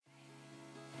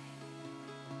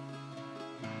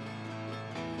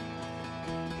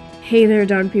Hey there,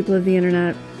 dog people of the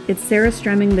internet. It's Sarah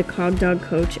Stremming, the Cog Dog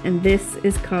Coach, and this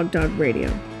is Cog Dog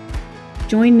Radio.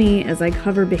 Join me as I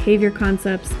cover behavior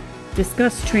concepts,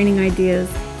 discuss training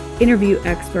ideas, interview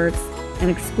experts, and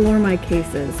explore my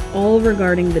cases, all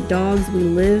regarding the dogs we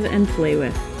live and play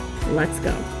with. Let's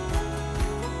go.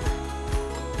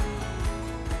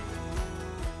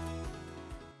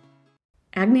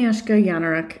 Agnieszka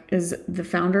Janarek is the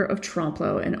founder of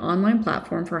Tromplo, an online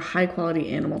platform for high-quality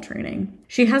animal training.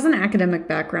 She has an academic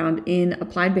background in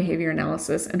applied behavior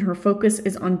analysis, and her focus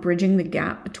is on bridging the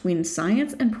gap between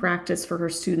science and practice for her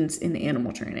students in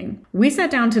animal training. We sat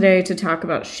down today to talk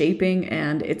about shaping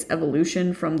and its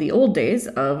evolution from the old days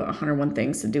of 101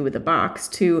 Things to Do with a Box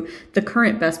to the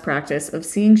current best practice of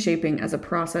seeing shaping as a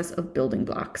process of building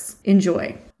blocks.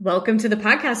 Enjoy. Welcome to the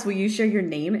podcast. Will you share your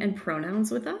name and pronouns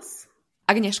with us?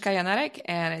 Agnieszka Janarek,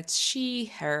 and it's she,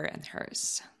 her, and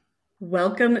hers.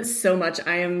 Welcome so much.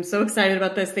 I am so excited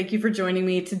about this. Thank you for joining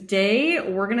me. Today,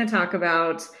 we're going to talk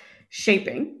about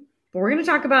shaping, but we're going to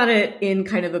talk about it in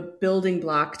kind of a building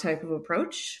block type of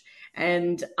approach.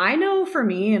 And I know for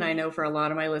me, and I know for a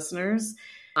lot of my listeners,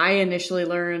 I initially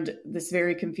learned this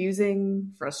very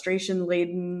confusing,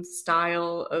 frustration-laden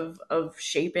style of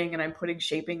shaping, and I'm putting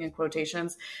shaping in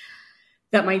quotations,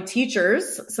 that my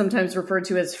teachers sometimes referred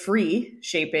to as free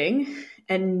shaping.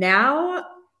 And now,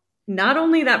 not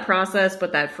only that process,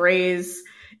 but that phrase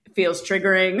feels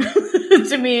triggering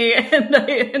to me,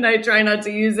 and I try not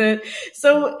to use it.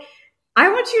 So I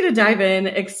want you to dive in,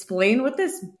 explain what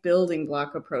this building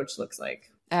block approach looks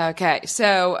like. Okay,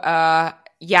 so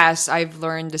yes, I've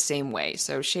learned the same way.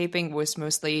 So shaping was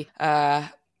mostly, for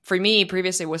me,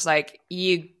 previously was like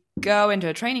you go into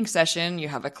a training session, you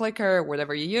have a clicker,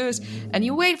 whatever you use, and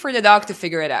you wait for the dog to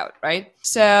figure it out, right?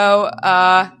 So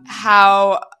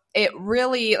how it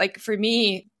really, like for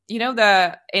me, you know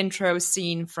the intro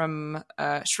scene from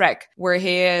Shrek, where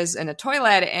he is in a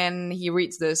toilet and he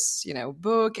reads this,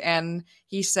 book, and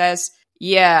he says,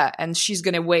 yeah, and she's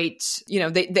gonna wait.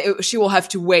 She will have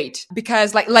to wait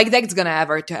because, like that's gonna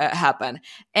ever happen.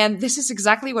 And this is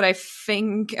exactly what I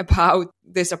think about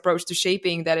this approach to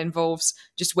shaping that involves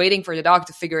just waiting for the dog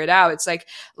to figure it out. It's like,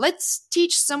 let's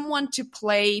teach someone to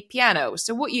play piano.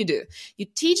 So what you do, you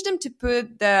teach them to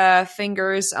put the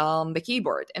fingers on the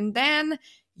keyboard, and then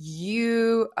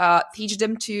you teach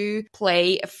them to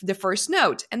play the first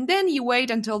note, and then you wait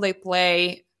until they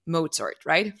play Mozart,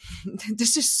 right?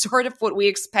 This is sort of what we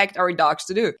expect our dogs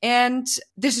to do. And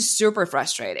this is super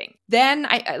frustrating. Then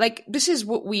this is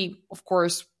what we, of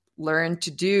course, learned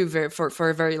to do for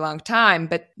a very long time.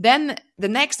 But then the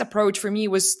next approach for me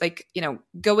was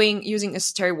using a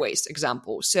stairways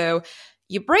example. So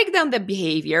you break down the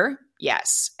behavior,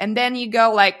 yes. And then you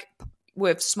go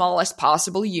with smallest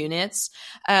possible units.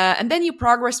 And then you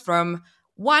progress from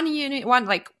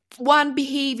one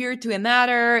behavior to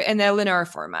another in a linear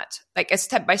format, like a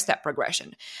step-by-step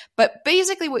progression. But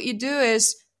basically what you do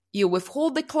is you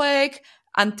withhold the click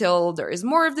until there is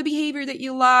more of the behavior that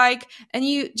you like, and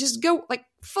you just go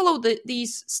follow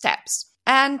these steps.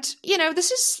 And,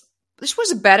 this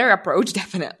was a better approach,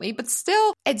 definitely, but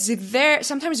still it's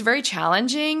sometimes very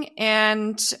challenging,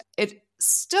 and it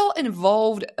still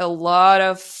involved a lot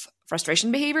of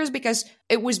frustration behaviors because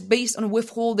it was based on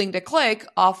withholding the click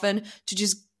often to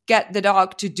just get the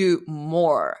dog to do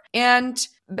more. And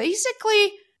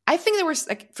basically, I think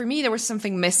for me, there was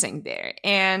something missing there.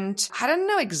 And I don't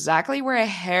know exactly where I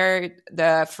heard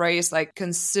the phrase,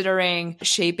 considering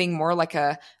shaping more like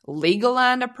a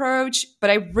Legoland approach, but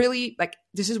I really,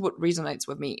 this is what resonates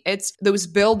with me. It's those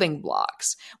building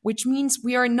blocks, which means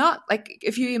we are not,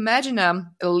 if you imagine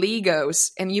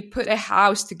Legos and you put a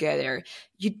house together,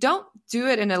 you don't do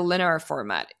it in a linear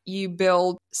format. You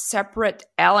build separate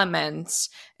elements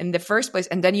in the first place,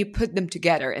 and then you put them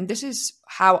together. And this is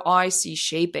how I see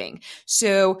shaping.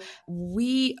 So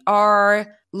we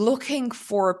are looking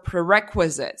for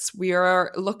prerequisites. We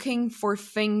are looking for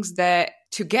things that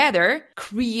together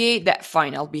create that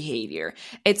final behavior.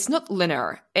 It's not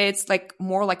linear. It's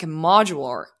more like a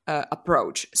modular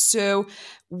approach. So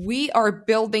we are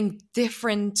building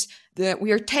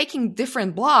we are taking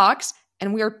different blocks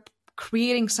and we are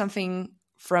creating something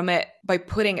from it by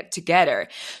putting it together.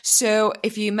 So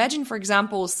if you imagine, for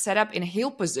example, set up in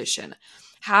heel position,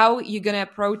 how you're going to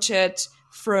approach it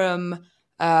from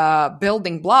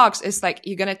building blocks is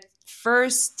you're going to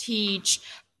first teach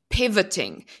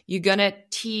pivoting. You're going to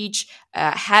teach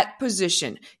head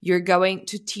position. You're going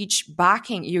to teach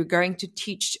backing. You're going to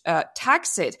teach tack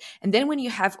sit. And then when you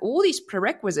have all these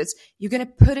prerequisites, you're going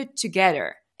to put it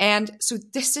together. And so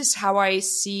this is how I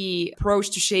see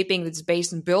approach to shaping that's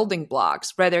based on building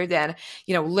blocks rather than,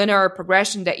 linear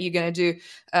progression that you're going to do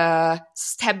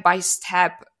step by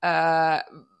step,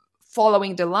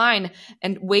 following the line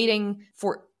and waiting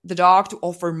for the dog to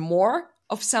offer more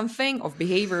of something, of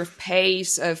behavior, of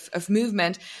pace, of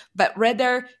movement, but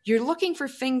rather you're looking for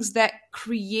things that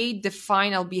create the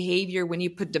final behavior when you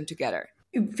put them together.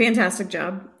 Fantastic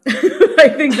job.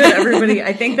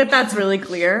 I think that that's really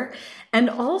clear. And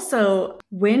also,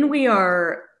 when we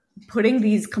are putting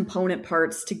these component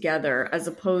parts together, as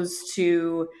opposed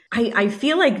to, I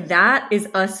feel like that is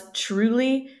us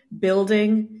truly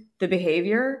building the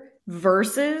behavior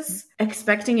versus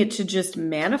expecting it to just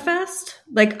manifest.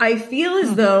 Like, I feel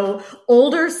as though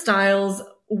older styles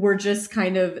were just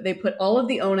they put all of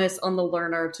the onus on the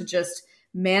learner to just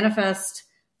manifest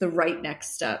the right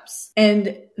next steps.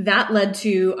 And that led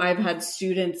to, I've had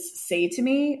students say to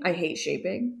me, I hate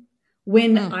shaping.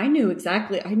 When I knew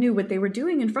what they were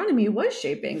doing in front of me was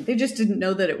shaping. They just didn't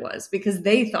know that it was, because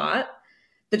they thought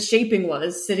that shaping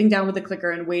was sitting down with a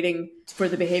clicker and waiting for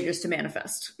the behaviors to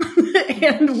manifest.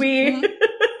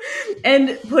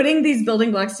 And putting these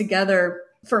building blocks together,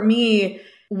 for me,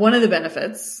 one of the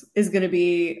benefits is going to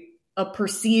be a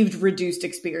perceived reduced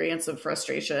experience of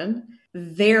frustration.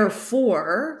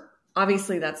 Therefore,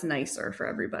 obviously that's nicer for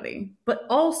everybody. But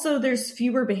also there's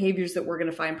fewer behaviors that we're going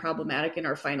to find problematic in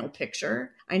our final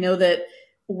picture. I know that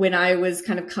when I was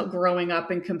kind of growing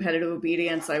up in competitive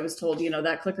obedience, I was told,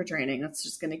 that clicker training, that's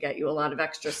just going to get you a lot of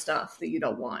extra stuff that you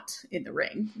don't want in the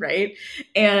ring, right?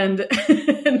 And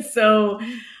so,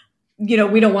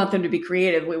 we don't want them to be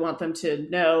creative. We want them to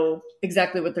know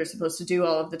exactly what they're supposed to do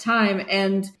all of the time.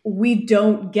 And we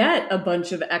don't get a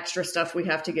bunch of extra stuff we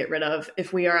have to get rid of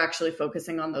if we are actually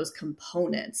focusing on those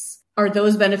components. Are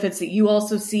those benefits that you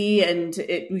also see? And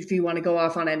if you want to go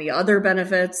off on any other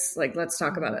benefits, let's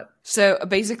talk about it. So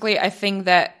basically, I think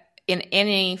that in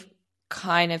any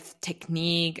kind of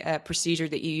technique, procedure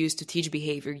that you use to teach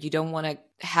behavior, you don't want to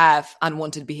have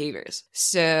unwanted behaviors.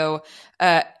 So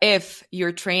if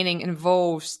your training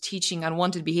involves teaching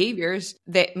unwanted behaviors,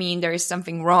 that means there is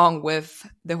something wrong with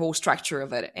the whole structure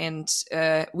of it. And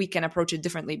we can approach it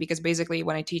differently, because basically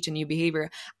when I teach a new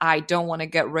behavior, I don't want to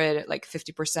get rid of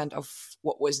 50% of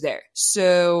what was there.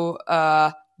 So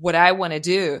what I want to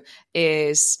do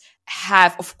is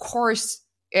have, of course,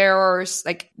 errors.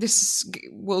 This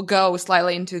will go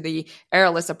slightly into the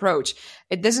errorless approach.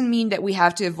 It doesn't mean that we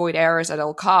have to avoid errors at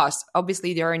all costs.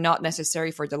 Obviously, they are not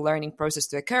necessary for the learning process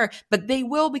to occur, but they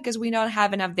will, because we don't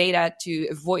have enough data to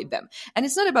avoid them. And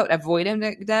it's not about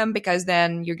avoiding them, because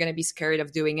then you're going to be scared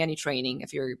of doing any training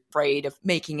if you're afraid of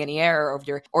making any error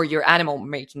or your animal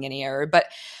making any error. But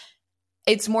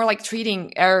it's more like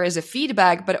treating error as a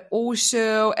feedback, but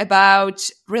also about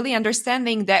really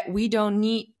understanding that we don't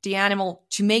need the animal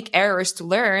to make errors to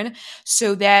learn,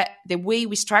 so that the way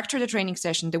we structure the training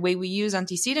session, the way we use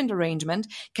antecedent arrangement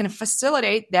can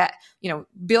facilitate that,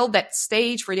 build that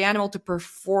stage for the animal to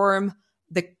perform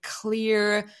the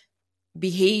clear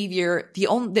behavior,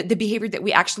 the behavior that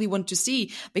we actually want to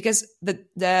see. Because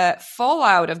the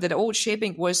fallout of the old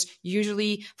shaping was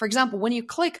usually, for example, when you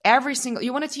click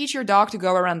you want to teach your dog to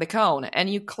go around the cone, and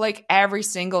you click every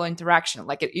single interaction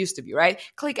like it used to be, right?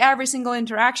 Click every single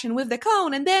interaction with the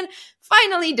cone, and then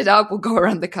finally the dog will go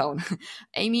around the cone.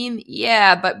 I mean,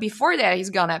 yeah, but before that, he's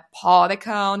gonna paw the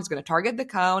cone, he's gonna target the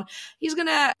cone, he's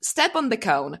gonna step on the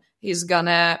cone, he's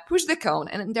gonna push the cone,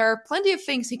 and there are plenty of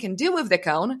things he can do with the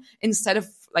cone instead of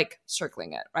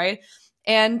circling it, right?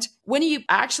 And when you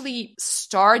actually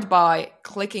start by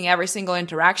clicking every single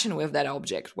interaction with that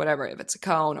object, whatever, if it's a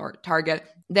cone or target,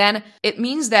 then it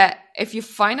means that if you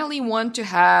finally want to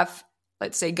have,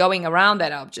 let's say, going around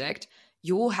that object,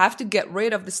 you will have to get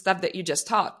rid of the stuff that you just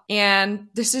taught. And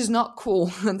this is not cool.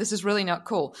 This is really not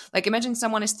cool. Imagine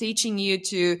someone is teaching you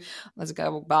to, let's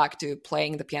go back to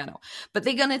playing the piano, but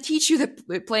they're going to teach you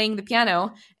playing the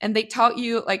piano, and they taught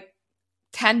you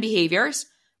 10 behaviors,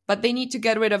 but they need to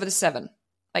get rid of the 7.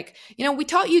 We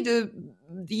taught you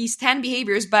these 10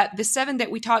 behaviors, but the 7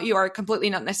 that we taught you are completely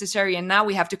not necessary, and now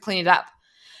we have to clean it up.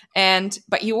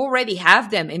 But you already have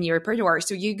them in your repertoire,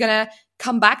 so you're gonna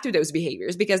come back to those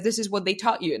behaviors because this is what they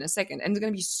taught you in a second. And it's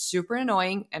gonna be super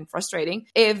annoying and frustrating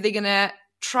if they're gonna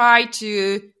try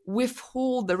to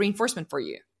withhold the reinforcement for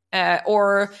you.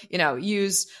 Or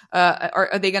use,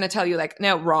 or are they going to tell you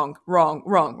no, wrong,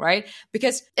 right?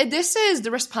 Because this is the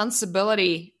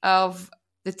responsibility of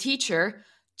the teacher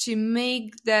to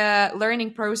make the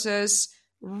learning process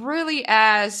really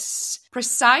as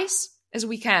precise as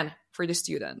we can for the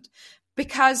student.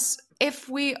 Because if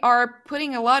we are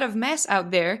putting a lot of mess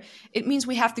out there, it means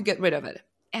we have to get rid of it.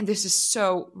 And this is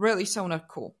so not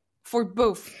cool for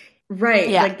both. Right.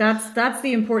 Yeah. Like that's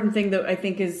the important thing that I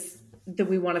think is that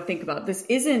we want to think about. This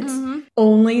isn't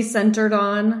only centered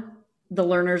on the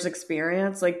learner's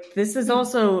experience. Like this is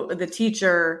also the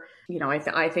teacher, you know,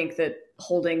 I think that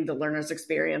holding the learner's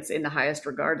experience in the highest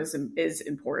regard is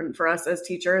important for us as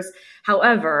teachers.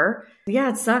 However, yeah,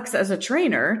 it sucks as a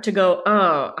trainer to go,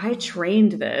 oh, I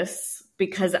trained this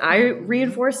because I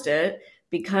reinforced it,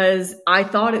 because I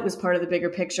thought it was part of the bigger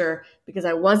picture, because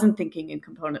I wasn't thinking in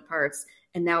component parts,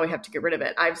 and now we have to get rid of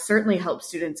it. I've certainly helped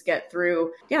students get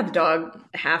through, the dog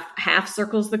half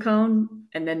circles the cone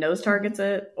and then nose targets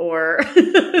it, or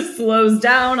slows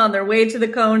down on their way to the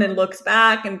cone and looks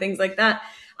back and things like that.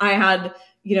 I had,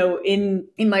 you know, in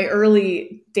my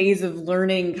early days of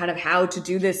learning kind of how to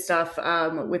do this stuff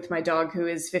with my dog who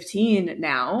is 15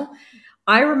 now,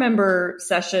 I remember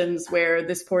sessions where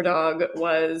this poor dog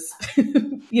was,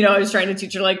 you know, I was trying to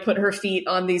teach her, like, put her feet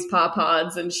on these paw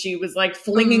pods, and she was like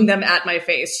flinging them at my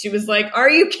face. She was like, are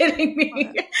you kidding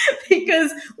me?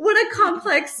 Because what a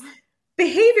complex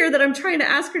behavior that I'm trying to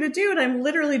ask her to do. And I'm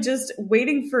literally just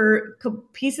waiting for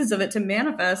pieces of it to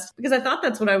manifest because I thought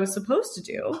that's what I was supposed to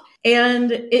do.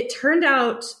 And it turned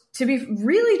out to be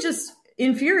really just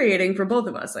infuriating for both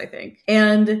of us, I think.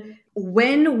 And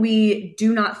when we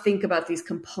do not think about these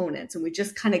components and we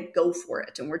just kind of go for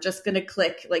it and we're just going to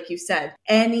click, like you said,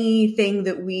 anything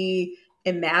that we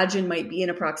imagine might be an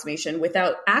approximation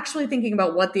without actually thinking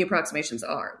about what the approximations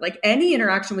are. Like any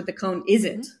interaction with the cone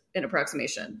isn't an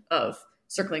approximation of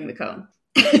circling the cone.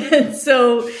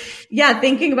 So yeah,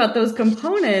 thinking about those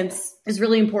components is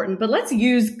really important. But let's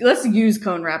use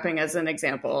cone wrapping as an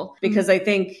example, because I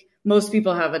think most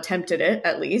people have attempted it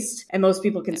at least, and most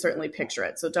people can certainly picture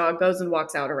it. So dog goes and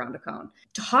walks out around a cone.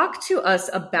 Talk to us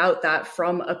about that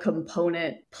from a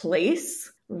component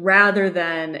place rather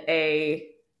than a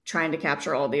trying to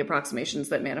capture all the approximations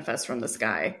that manifest from the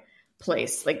sky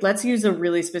place. Like, let's use a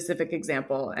really specific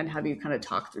example and have you kind of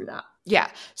talk through that. Yeah.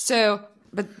 So,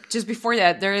 but just before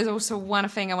that, there is also one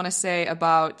thing I want to say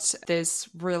about this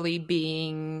really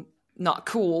being not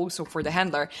cool. So for the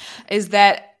handler is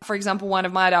that, for example, one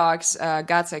of my dogs,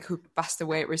 Gatsek, who passed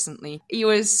away recently, he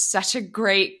was such a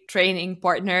great training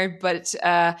partner, but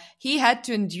he had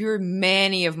to endure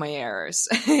many of my errors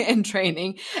in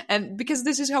training. And because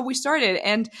this is how we started.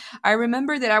 And I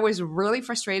remember that I was really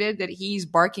frustrated that he's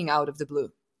barking out of the blue.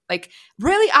 Like,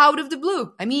 really out of the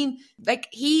blue. I mean, like,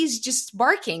 he's just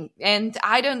barking. And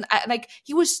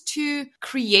he was too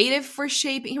creative for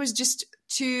shaping. He was just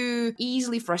too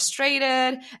easily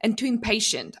frustrated and too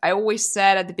impatient. I always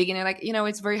said at the beginning, like, you know,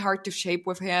 it's very hard to shape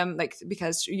with him, like,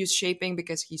 because use shaping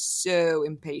because he's so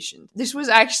impatient. This was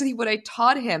actually what I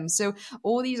taught him. So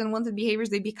all these unwanted behaviors,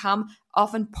 they become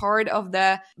often part of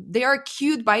they are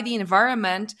cued by the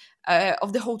environment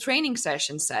of the whole training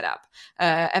session setup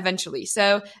eventually.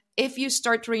 So if you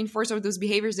start to reinforce all those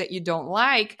behaviors that you don't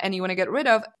like and you want to get rid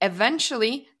of,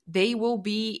 eventually they will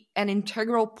be an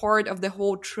integral part of the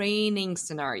whole training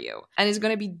scenario. And it's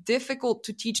going to be difficult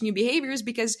to teach new behaviors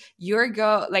because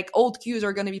old cues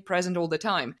are going to be present all the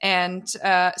time. And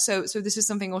so this is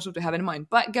something also to have in mind.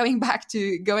 But going back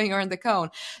to going around the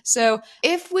cone. So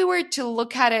if we were to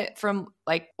look at it from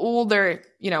like older,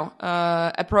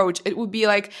 approach, it would be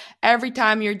like every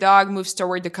time your dog moves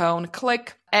toward the cone,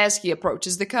 click. As he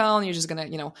approaches the cone, you're just going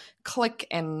to, click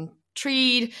and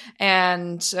treat,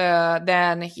 and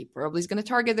then he probably is going to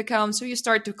target the cone. So you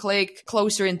start to click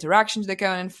closer interaction to the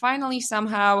cone, and finally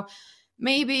somehow,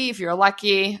 maybe if you're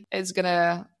lucky, it's going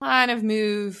to kind of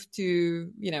move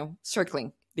to,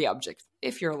 circling the object,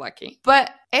 if you're lucky.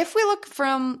 But if we look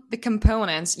from the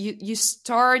components, you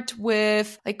start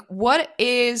with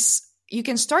you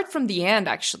can start from the end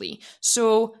actually.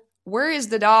 So where is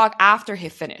the dog after he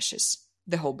finishes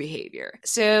the whole behavior?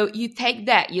 So you take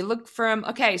that, you look from,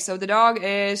 okay, so the dog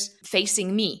is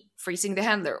facing me, facing the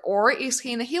handler, or is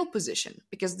he in a heel position?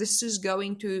 Because this is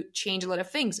going to change a lot of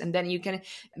things. And then you can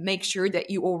make sure that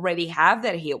you already have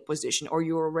that heel position, or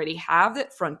you already have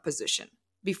that front position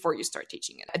before you start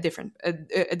teaching it,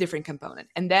 a different component.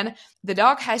 And then the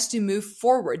dog has to move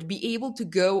forward, be able to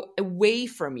go away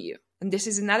from you. And this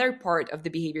is another part of the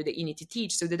behavior that you need to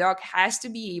teach. So the dog has to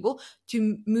be able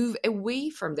to move away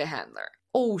from the handler.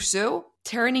 Also,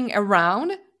 turning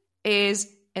around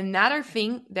is another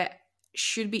thing that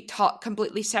should be taught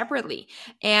completely separately.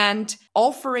 And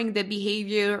offering the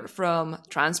behavior from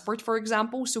transport, for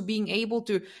example, so being able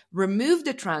to remove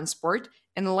the transport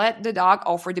and let the dog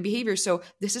offer the behavior. So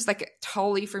this is like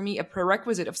totally, for me, a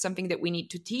prerequisite of something that we need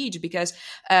to teach, because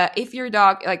if your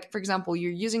dog, like, for example,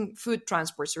 you're using food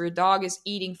transport, so your dog is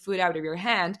eating food out of your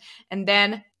hand, and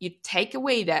then you take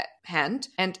away that hand,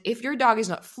 and if your dog is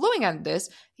not fluent at this,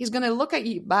 he's going to look at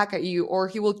you, back at you, or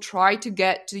he will try to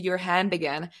get to your hand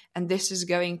again, and this is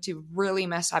going to really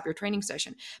mess up your training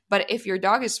session. But if your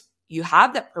dog is, you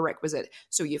have that prerequisite,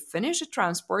 so you finish the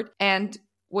transport, and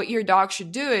what your dog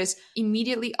should do is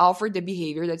immediately offer the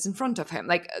behavior that's in front of him.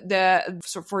 Like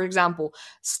so for example,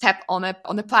 step on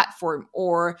a platform,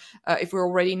 or if we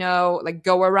already know, like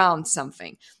go around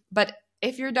something. But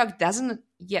if your dog doesn't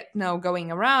yet know going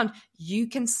around, you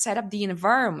can set up the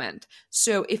environment.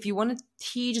 So if you want to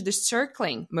teach the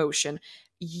circling motion,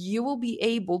 you will be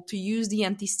able to use the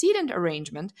antecedent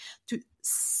arrangement to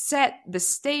set the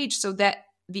stage so that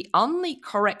the only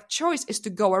correct choice is to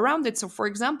go around it. So for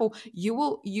example, you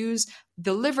will use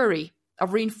delivery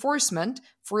of reinforcement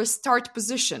for a start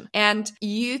position, and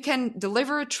you can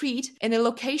deliver a treat in a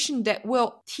location that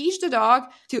will teach the dog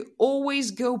to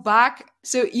always go back.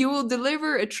 So you will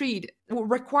deliver a treat, will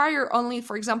require only,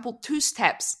 for example, 2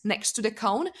 steps next to the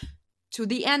cone to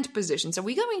the end position. So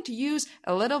we're going to use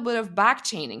a little bit of back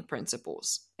chaining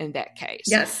principles in that case.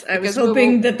 Yes, I was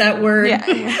hoping that word, yeah.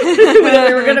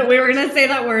 we were gonna say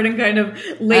that word and kind of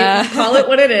call it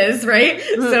what it is, right?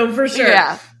 So for sure.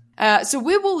 Yeah. So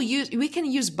we can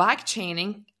use back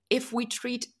chaining if we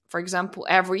treat, for example,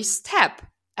 every step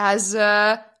as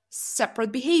a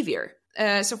separate behavior.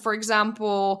 So for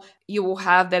example, you will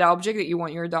have that object that you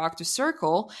want your dog to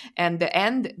circle, and the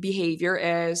end behavior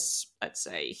is, let's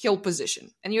say, heel position.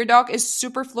 And your dog is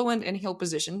super fluent in heel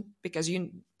position because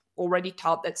you already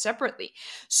taught that separately.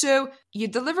 So you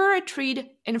deliver a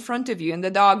treat in front of you, and the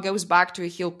dog goes back to a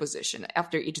heel position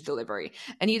after each delivery.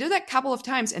 And you do that a couple of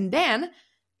times, and then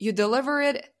you deliver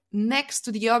it next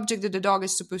to the object that the dog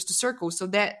is supposed to circle, so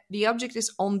that the object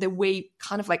is on the way,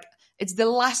 kind of like it's the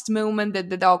last moment that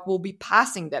the dog will be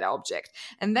passing that object.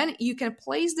 And then you can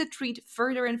place the treat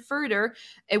further and further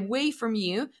away from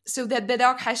you, so that the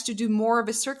dog has to do more of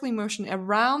a circling motion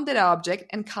around that object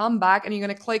and come back, and you're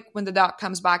going to click when the dog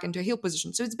comes back into a heel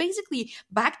position. So it's basically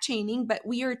back chaining, but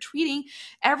we are treating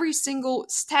every single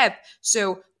step.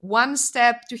 So 1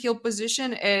 step to heel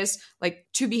position is like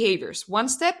 2 behaviors. 1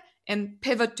 step and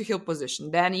pivot to heel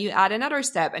position. Then you add another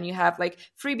step and you have like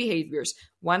 3 behaviors.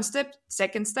 1 step,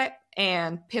 2nd step,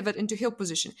 and pivot into heel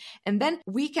position. And then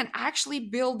we can actually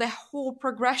build the whole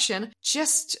progression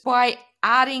just by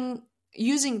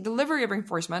using delivery of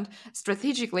reinforcement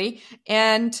strategically,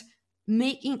 and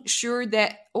making sure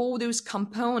that all those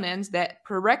components, that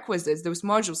prerequisites, those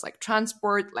modules like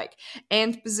transport, like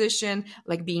end position,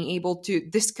 like being able to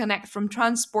disconnect from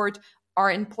transport, are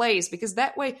in place, because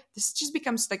that way this just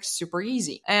becomes like super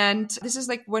easy. And this is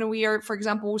like when we are, for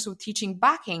example, also teaching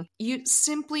backing, you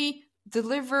simply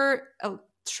deliver a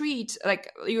treat,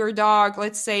 like your dog,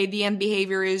 let's say the end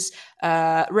behavior is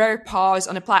rear paws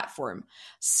on a platform.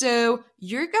 So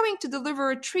you're going to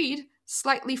deliver a treat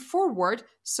slightly forward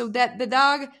so that the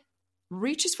dog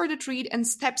reaches for the treat and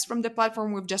steps from the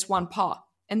platform with just 1 paw.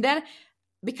 And then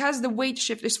because the weight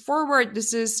shift is forward,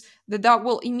 the dog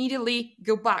will immediately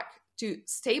go back to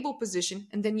stable position,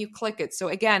 and then you click it. So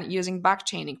again, using back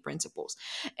chaining principles.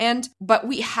 But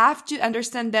we have to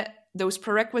understand that those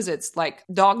prerequisites, like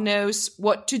dog knows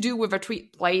what to do with a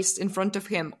treat placed in front of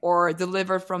him or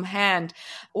delivered from hand,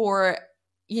 or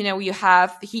you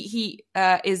have he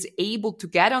is able to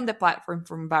get on the platform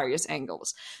from various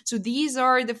angles. So these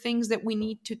are the things that we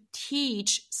need to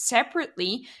teach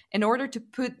separately in order to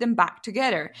put them back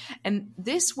together. And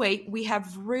this way we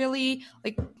have really,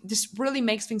 this really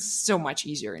makes things so much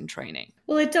easier in training.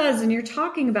 Well, it does. And you're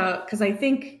talking about, because I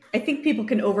think people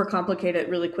can overcomplicate it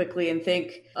really quickly and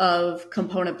think of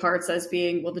component parts as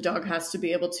being, well, the dog has to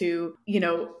be able to,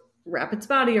 wrap its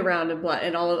body around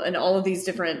and all of these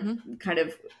different kind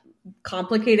of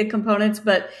complicated components.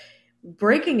 But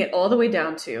breaking it all the way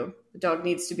down to the dog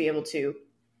needs to be able to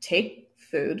take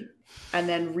food and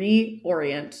then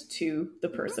reorient to the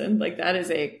person. Like that is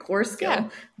a core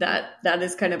skill. Yeah. That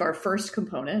is kind of our first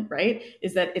component, right?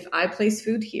 Is that if I place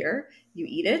food here, you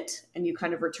eat it and you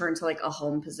kind of return to like a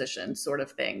home position sort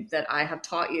of thing that I have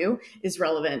taught you is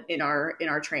relevant in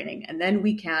our training. And then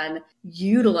we can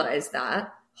utilize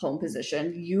that home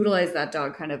position, utilize that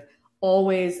dog kind of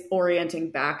always orienting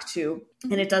back to,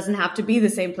 and it doesn't have to be the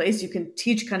same place. You can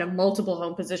teach kind of multiple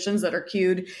home positions that are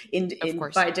cued in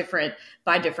by different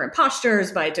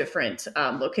postures, by different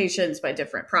locations, by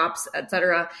different props,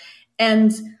 etc.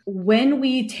 And when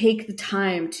we take the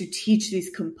time to teach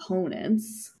these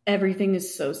components, everything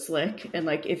is so slick. And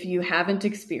like, if you haven't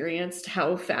experienced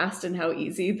how fast and how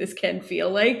easy this can feel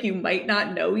like, you might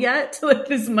not know yet. Like,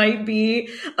 this might be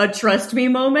a trust me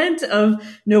moment of,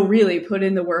 no, really put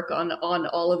in the work on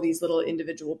all of these little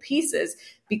individual pieces,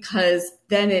 because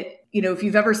then it, you know, if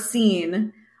you've ever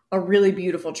seen a really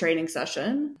beautiful training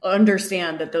session,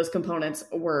 understand that those components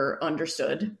were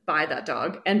understood by that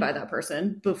dog and by that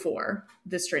person before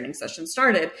this training session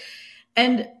started.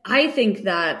 And I think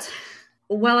that,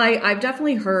 well, I've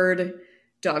definitely heard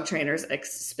dog trainers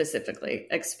specifically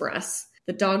express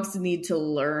that dogs need to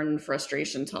learn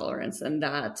frustration tolerance, and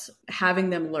that having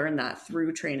them learn that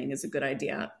through training is a good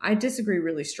idea. I disagree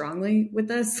really strongly with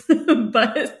this,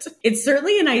 but it's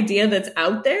certainly an idea that's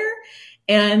out there.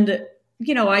 And,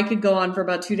 you know, I could go on for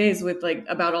about 2 days with like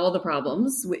about all the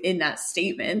problems in that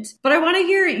statement, but I want to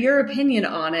hear your opinion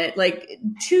on it. Like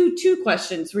two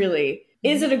questions, really.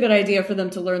 Is it a good idea for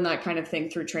them to learn that kind of thing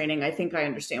through training? I think I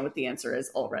understand what the answer is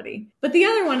already. But the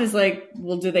other one is like,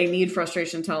 well, do they need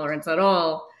frustration tolerance at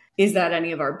all? Is that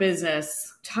any of our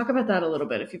business? Talk about that a little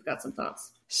bit if you've got some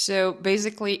thoughts. So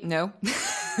basically, no.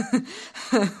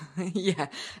 Yeah,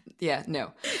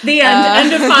 no. The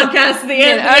end of podcast. The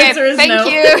answer is no.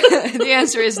 Thank you. The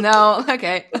answer is no.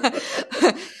 Okay.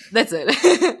 That's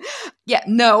it. Yeah,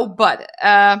 no, but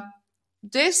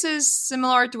this is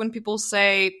similar to when people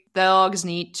say dogs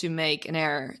need to make an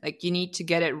error. Like, you need to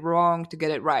get it wrong to get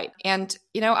it right. And,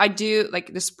 you know, I do,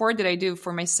 like, the sport that I do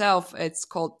for myself, it's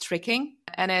called tricking.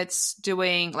 And it's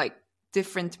doing, like,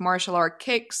 different martial art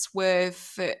kicks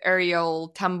with aerial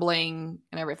tumbling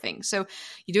and everything. So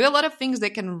you do a lot of things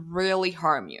that can really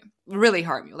harm you.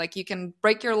 Like, you can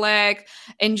break your leg,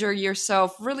 injure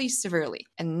yourself really severely.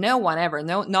 And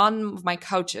none of my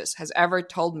coaches has ever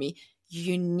told me,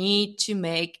 you need to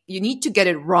get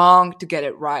it wrong to get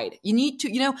it right. You need to,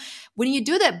 you know, when you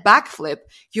do that backflip,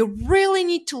 you really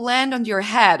need to land on your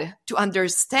head to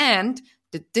understand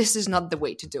that this is not the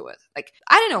way to do it. Like,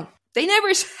 I don't know. They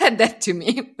never said that to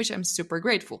me, which I'm super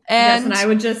grateful. Yes, and I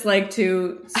would just like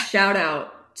to shout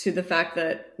out to the fact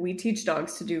that we teach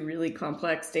dogs to do really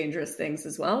complex, dangerous things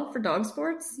as well for dog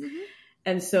sports. Mm-hmm.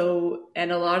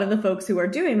 And a lot of the folks who are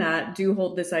doing that do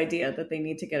hold this idea that they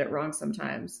need to get it wrong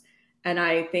sometimes. And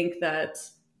I think that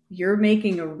you're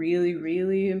making a really,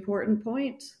 really important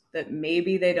point that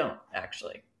maybe they don't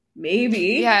actually.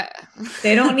 Maybe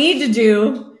they don't need to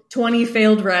do 20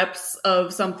 failed reps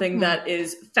of something that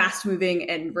is fast moving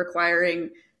and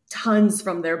requiring tons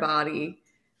from their body.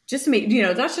 Just to make, you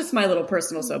know, that's just my little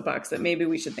personal soapbox that maybe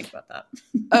we should think about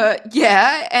that.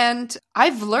 Yeah. And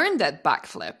I've learned that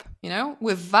backflip, you know,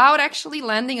 without actually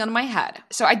landing on my head.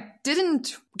 So I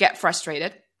didn't get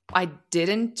frustrated. I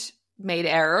didn't made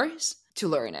errors to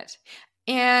learn it.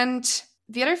 And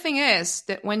the other thing is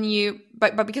that when you,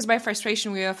 but because by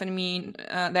frustration, we often mean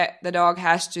that the dog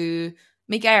has to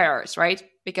make errors, right?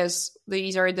 Because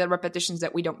these are the repetitions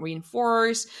that we don't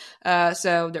reinforce.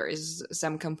 So there is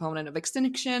some component of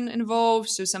extinction involved.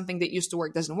 So something that used to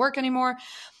work doesn't work anymore.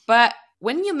 But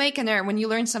when you make an error, when you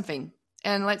learn something,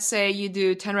 and let's say you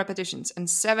do 10 repetitions and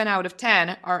 7 out of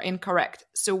 10 are incorrect.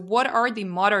 So what are the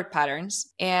motor patterns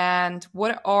and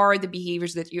what are the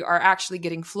behaviors that you are actually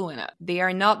getting fluent at? They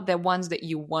are not the ones that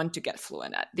you want to get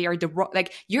fluent at. They are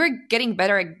you're getting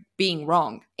better at being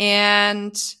wrong.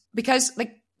 And because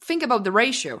think about the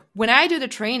ratio. When I do the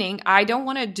training, I don't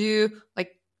want to do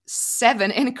 7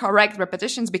 incorrect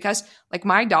repetitions because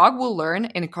my dog will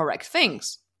learn incorrect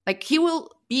things. He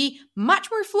will be much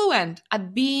more fluent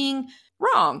at being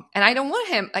wrong. And I don't want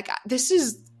him, this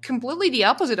is completely the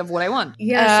opposite of what I want.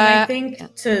 Yes, and I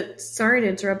think sorry to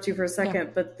interrupt you for a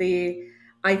second, but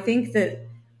I think that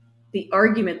the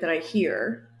argument that I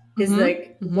hear is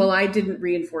well, I didn't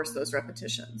reinforce those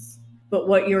repetitions. But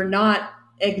what you're not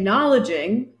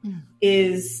acknowledging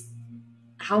is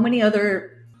how many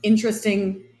other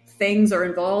interesting things are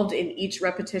involved in each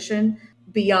repetition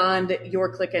beyond your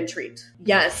click and treat.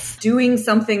 Yes, doing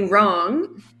something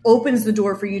wrong opens the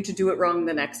door for you to do it wrong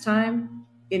the next time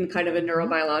in kind of a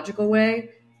neurobiological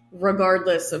way,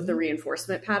 regardless of the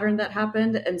reinforcement pattern that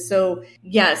happened. And so,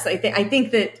 yes, I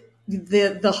think that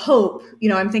the hope,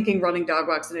 I'm thinking running dog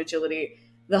walks and agility,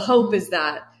 the hope is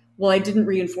that, well, I didn't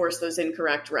reinforce those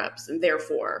incorrect reps, and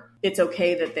therefore it's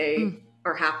okay that they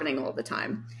are happening all the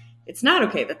time. It's not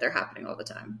okay that they're happening all the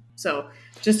time. So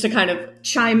just to kind of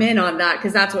chime in on that,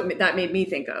 because that's what that made me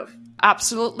think of.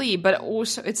 Absolutely. But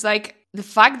also it's the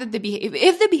fact that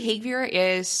if the behavior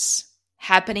is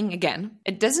happening again,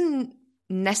 it doesn't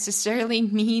necessarily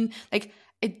mean,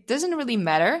 it doesn't really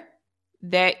matter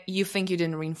that you think you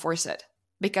didn't reinforce it.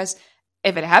 Because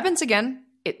if it happens again,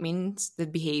 it means the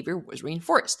behavior was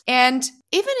reinforced. And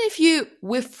even if you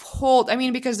withhold,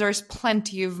 because there's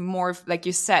plenty of more, like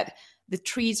you said, the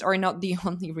treats are not the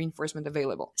only reinforcement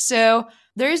available. So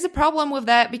there is the problem with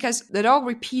that because the dog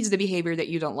repeats the behavior that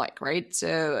you don't like, right?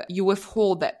 So you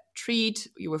withhold that treat,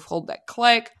 you withhold that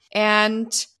click,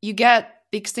 and you get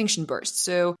the extinction burst.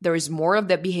 So there is more of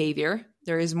that behavior.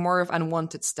 There is more of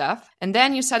unwanted stuff. And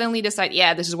then you suddenly decide,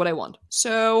 yeah, this is what I want.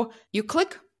 So you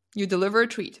click, you deliver a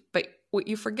treat. But what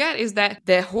you forget is that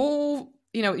the whole,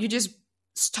 you just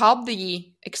stop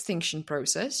the extinction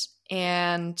process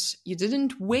and you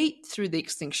didn't wait through the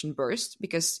extinction burst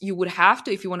because you would have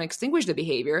to if you want to extinguish the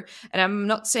behavior. And I'm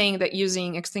not saying that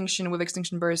using extinction with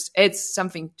extinction burst, it's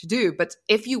something to do. But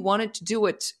if you wanted to do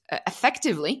it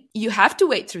effectively, you have to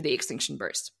wait through the extinction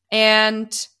burst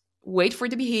and wait for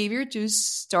the behavior to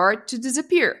start to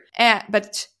disappear.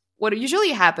 But what usually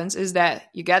happens is that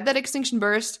you get that extinction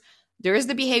burst, there is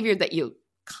the behavior that you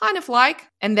kind of like,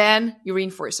 and then you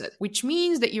reinforce it, which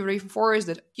means that you reinforce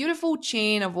that beautiful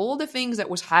chain of all the things that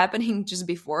was happening just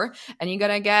before, and you're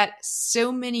gonna get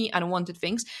so many unwanted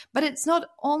things. But it's not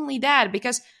only that,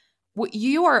 because what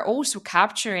you are also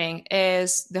capturing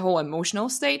is the whole emotional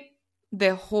state,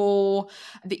 the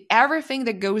everything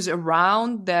that goes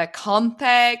around the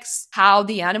context, how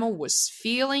the animal was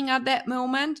feeling at that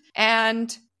moment.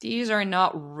 And these are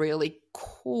not really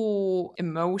cool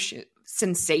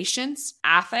sensations,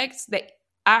 affects that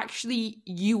actually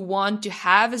you want to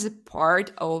have as a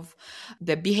part of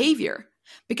the behavior,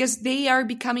 because they are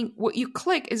becoming, what you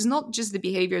click is not just the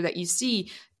behavior that you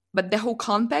see, but the whole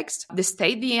context, the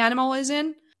state the animal is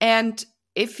in. And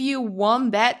if you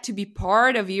want that to be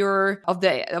part of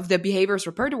the behavior's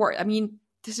repertoire,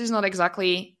 this is not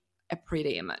exactly a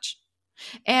pretty image.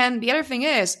 And the other thing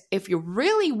is, if you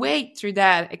really wait through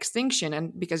that extinction,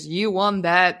 and because you want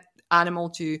that animal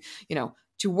to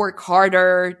work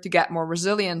harder, to get more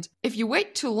resilient, if you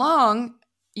wait too long,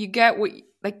 you get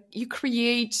you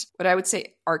create what I would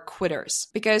say are quitters.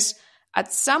 Because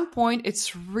at some point,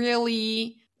 it's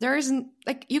really, there isn't,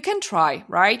 you can try,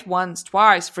 right? Once,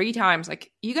 twice, 3 times.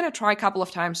 You're going to try a couple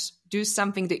of times, do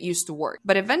something that used to work.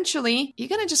 But eventually, you're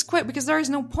going to just quit because there is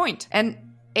no point. And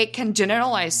it can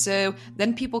generalize. So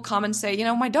then people come and say,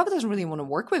 my dog doesn't really want to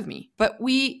work with me. But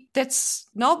that's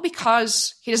not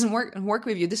because he doesn't work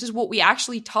with you. This is what we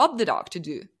actually taught the dog to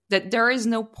do. That there is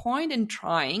no point in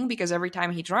trying, because every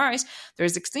time he tries,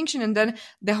 there's extinction. And then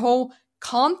the whole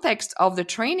context of the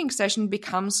training session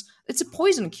it's a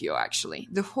poison cue, actually.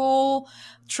 The whole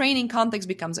training context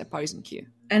becomes a poison cue.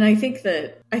 And I think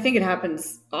it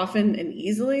happens often and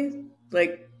easily.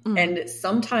 And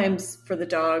sometimes for the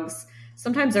dogs,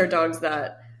 sometimes there are dogs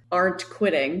that aren't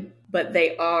quitting, but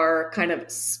they are kind of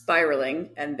spiraling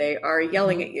and they are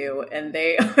yelling at you, and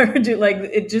they are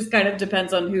it just kind of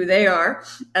depends on who they are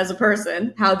as a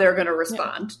person, how they're going to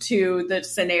respond to the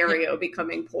scenario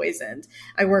becoming poisoned.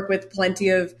 I work with plenty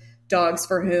of dogs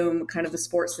for whom kind of the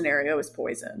sport scenario is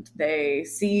poisoned. They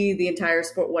see the entire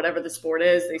sport, whatever the sport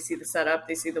is, they see the setup,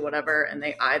 they see the whatever, and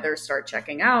they either start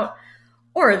checking out,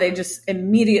 or they just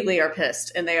immediately are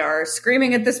pissed and they are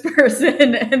screaming at this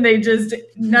person, and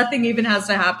nothing even has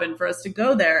to happen for us to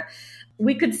go there.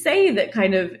 We could say that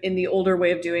kind of in the older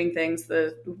way of doing things,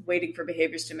 the waiting for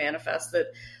behaviors to manifest,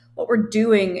 that what we're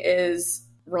doing is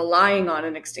relying on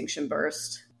an extinction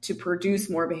burst to produce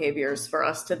more behaviors for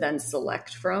us to then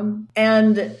select from.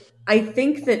 And I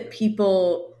think that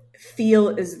people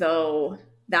feel as though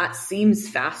that seems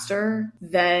faster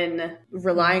than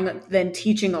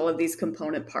teaching all of these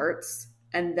component parts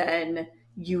and then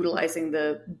utilizing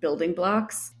the building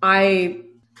blocks. I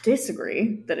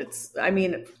disagree that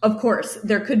of course,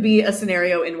 there could be a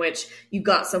scenario in which you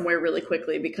got somewhere really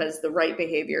quickly because the right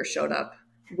behavior showed up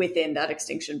within that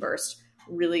extinction burst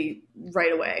really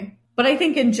right away. But I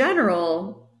think in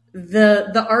general,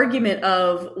 the argument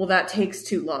of, well, that takes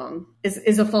too long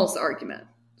is a false argument.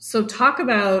 So talk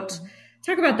about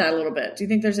that a little bit. Do you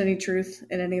think there's any truth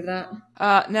in any of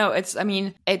that? No,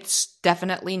 it's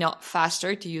definitely not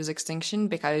faster to use extinction,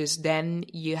 because then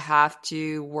you have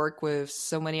to work with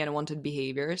so many unwanted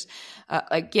behaviors.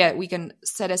 We can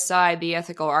set aside the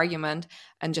ethical argument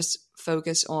and just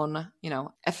focus on,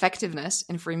 effectiveness.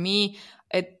 And for me,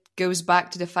 it goes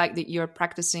back to the fact that you're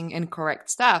practicing incorrect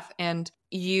stuff, and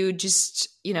you just,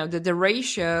 the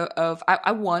ratio of,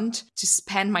 I want to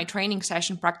spend my training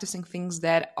session practicing things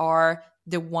that are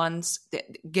the ones that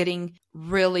getting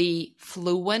really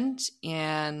fluent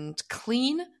and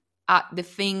clean at the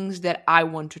things that I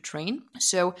want to train.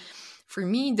 So for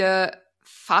me, the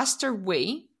faster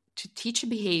way to teach a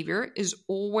behavior is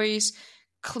always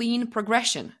clean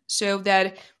progression, so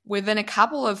that within a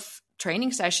couple of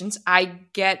training sessions, I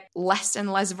get less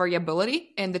and less variability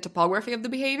in the topography of the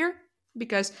behavior,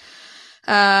 because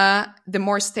the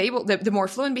more stable, the more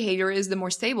fluent behavior is, the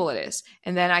more stable it is.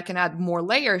 And then I can add more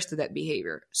layers to that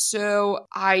behavior. So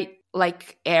I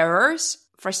like errors,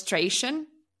 frustration,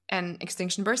 and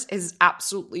extinction burst is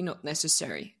absolutely not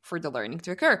necessary for the learning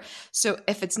to occur. So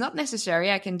if it's not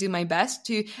necessary, I can do my best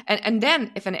to, and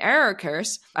then if an error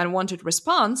occurs, unwanted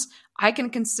response, I can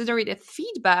consider it a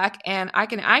feedback, and I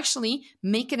can actually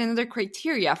make it another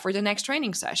criteria for the next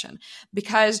training session,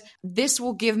 because this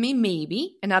will give me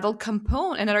maybe another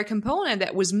component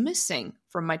that was missing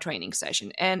from my training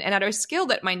session, and another skill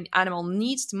that my animal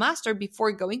needs to master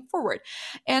before going forward.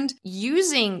 And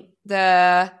using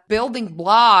the building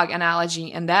block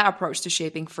analogy and that approach to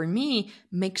shaping, for me,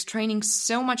 makes training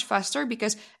so much faster,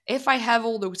 because if I have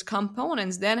all those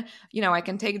components, then, I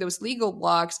can take those legal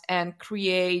blocks and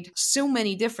create so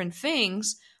many different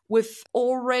things with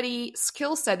already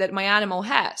skill set that my animal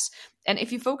has. And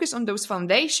if you focus on those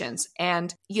foundations,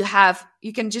 and you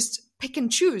can just pick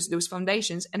and choose those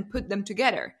foundations and put them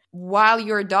together, while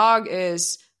your dog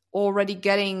is already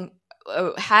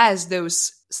has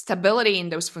those stability in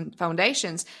those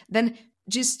foundations, then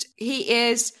just he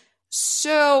is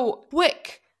so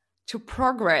quick to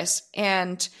progress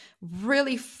and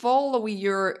really follow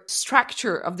your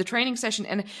structure of the training session.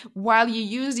 And while you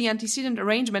use the antecedent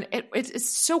arrangement, it's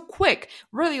so quick.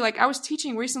 Really, like I was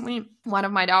teaching recently one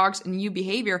of my dogs a new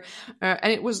behavior,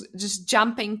 and it was just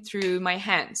jumping through my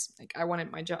hands. Like I wanted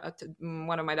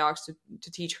one of my dogs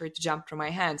to teach her to jump through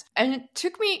my hands. And it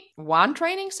took me one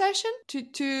training session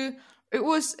it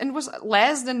was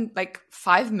less than like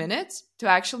 5 minutes to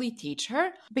actually teach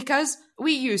her, because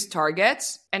we used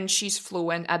targets and she's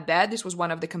fluent at that. This was one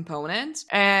of the components,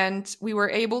 and we were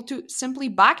able to simply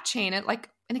backchain it like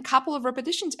in a couple of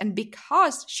repetitions. And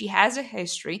because she has a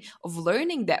history of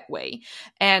learning that way,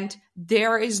 and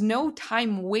there is no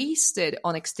time wasted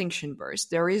on extinction burst,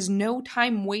 there is no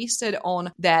time wasted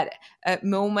on that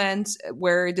moment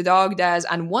where the dog does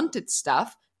unwanted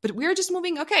stuff, but we're just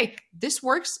moving, okay, this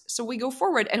works, so we go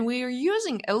forward. And we are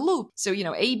using a loop, so,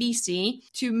 ABC,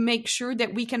 to make sure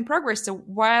that we can progress. So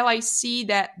while I see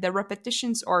that the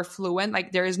repetitions are fluent,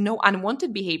 like there is no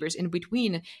unwanted behaviors in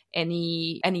between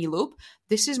any loop,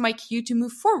 this is my cue to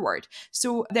move forward.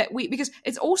 So that because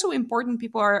it's also important,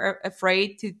 people are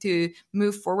afraid to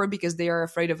move forward because they are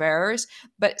afraid of errors.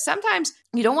 But sometimes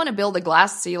you don't want to build a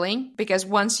glass ceiling, because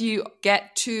once you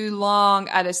get too long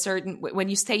when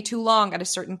you stay too long at a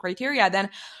certain criteria, then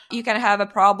you can have a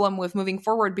problem with moving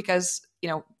forward, because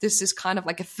this is kind of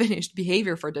like a finished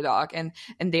behavior for the dog, and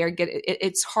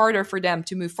it's harder for them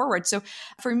to move forward. So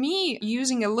for me,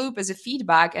 using a loop as a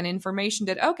feedback and information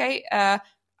that, okay,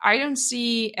 I don't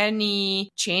see any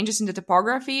changes in the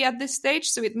topography at this stage,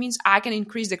 so it means I can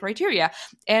increase the criteria.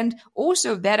 And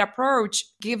also that approach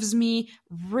gives me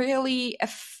really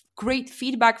great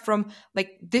feedback from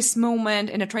like this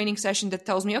moment in a training session that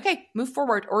tells me, okay, move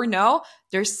forward, or no,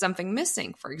 there's something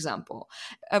missing, for example.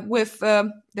 With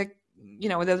the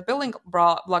building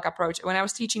block approach, when I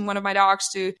was teaching one of my dogs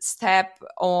to step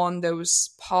on those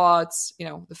pods,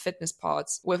 the fitness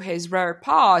pods with his rear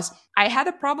paws, I had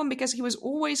a problem because he was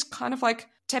always kind of like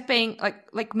tapping,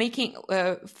 like making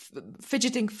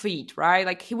fidgeting feet, right?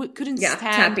 Like he couldn't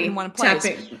stand in one place.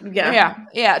 Tapping.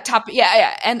 Tapping.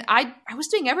 Yeah. And I was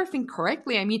doing everything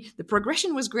correctly. I mean, the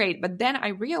progression was great, but then I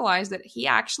realized that he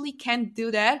actually can't do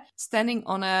that standing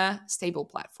on a stable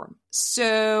platform.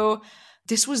 So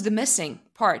this was the missing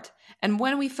part. And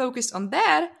when we focused on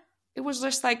that, it was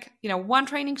just like, one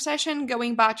training session,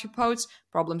 going back to pods,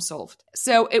 problem solved.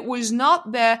 So it was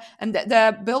not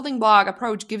the building block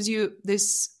approach gives you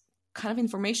this kind of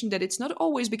information that it's not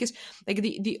always, because like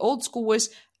the old school was,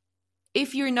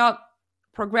 if you're not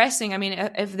progressing, I mean,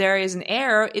 if there is an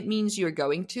error, it means you're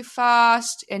going too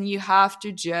fast and you have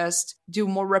to just do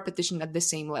more repetition at the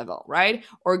same level, right?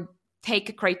 Or take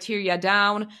a criteria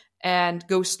down and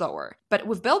go slower. But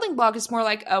with building block, it's more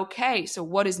like, okay, so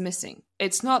what is missing?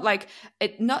 It's not like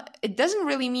it doesn't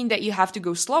really mean that you have to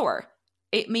go slower.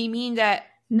 It may mean that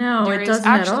no, it doesn't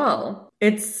at all.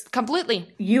 It's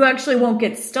completely. You actually won't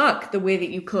get stuck the way that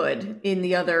you could in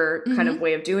the other kind of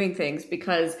way of doing things,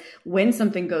 because when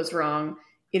something goes wrong,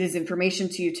 it is information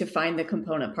to you to find the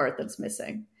component part that's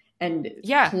missing and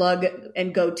plug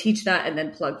and go teach that and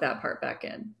then plug that part back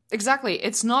in. Exactly.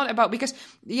 It's not about, because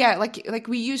like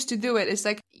we used to do it. It's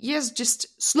like, yes, just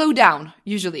slow down.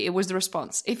 Usually it was the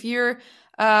response. If you're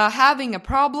having a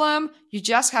problem, you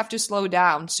just have to slow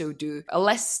down. So do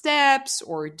less steps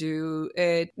or do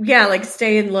it. Yeah. Like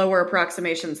stay in lower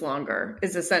approximations longer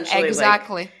is essentially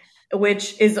exactly.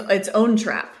 which is its own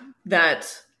trap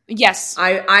that Yes.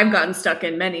 I've gotten stuck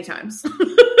in many times.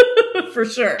 For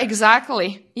sure.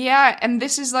 Exactly. Yeah. And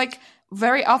this is like,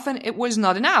 very often it was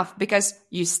not enough because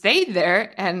you stayed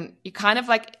there and you kind of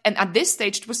like, and at this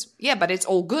stage it was, yeah, but it's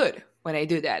all good when I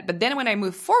do that. But then when I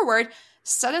move forward,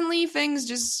 suddenly things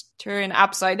just turn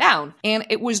upside down. And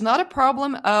it was not a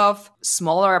problem of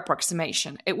smaller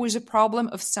approximation. It was a problem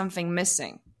of something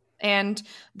missing. And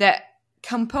that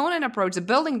component approach, the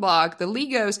building block, the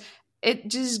Legos, it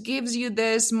just gives you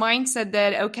this mindset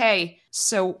that, okay,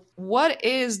 so what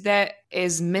is that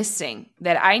is missing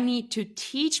that I need to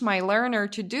teach my learner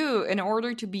to do in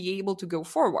order to be able to go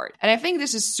forward? And I think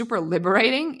this is super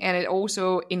liberating, and it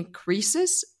also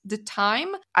increases the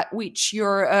time at which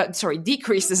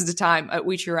decreases the time at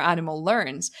which your animal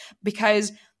learns,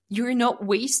 because you're not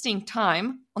wasting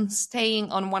time on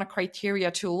staying on one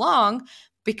criteria too long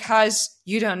because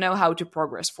you don't know how to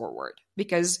progress forward,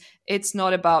 because it's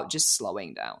not about just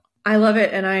slowing down. I love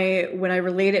it. And when I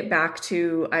relate it back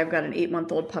to, I've got an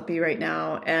 8-month-old puppy right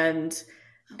now, and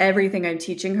everything I'm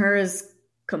teaching her is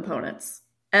components.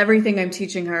 Everything I'm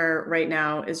teaching her right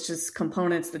now is just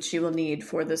components that she will need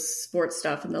for the sports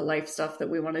stuff and the life stuff that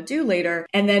we want to do later.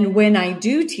 And then when I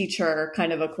do teach her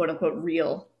kind of a quote unquote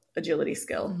real agility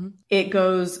skill, it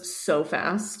goes so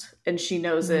fast and she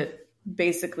knows it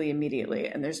basically immediately.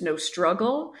 And there's no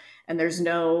struggle. And there's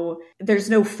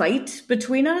no fight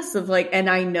between us of like, and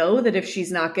I know that if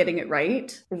she's not getting it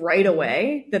right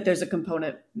away, that there's a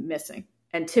component missing.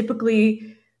 And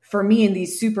typically for me in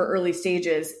these super early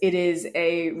stages, it is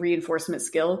a reinforcement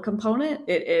skill component.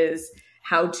 It is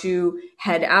how to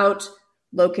head out,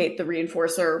 locate the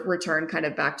reinforcer, return kind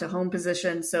of back to home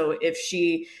position. So if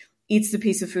she eats the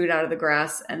piece of food out of the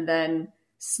grass and then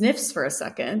sniffs for a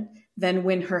second, then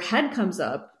when her head comes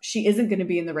up, she isn't going to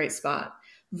be in the right spot.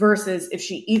 Versus if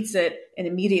she eats it and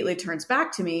immediately turns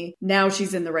back to me, now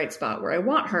she's in the right spot where I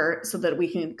want her so that we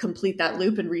can complete that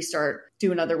loop and restart,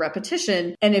 do another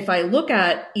repetition. And if I look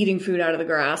at eating food out of the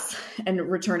grass and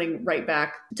returning right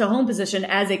back to home position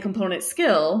as a component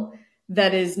skill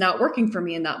that is not working for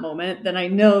me in that moment, then I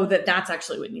know that that's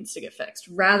actually what needs to get fixed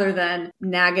rather than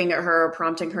nagging at her, or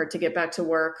prompting her to get back to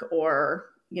work, or,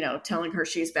 telling her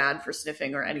she's bad for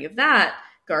sniffing or any of that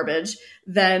garbage.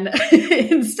 Then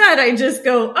instead I just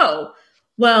go, oh,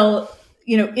 well,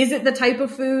 is it the type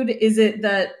of food? Is it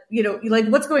that, like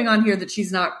what's going on here that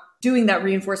she's not doing that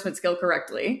reinforcement skill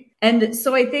correctly? And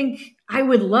so I think I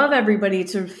would love everybody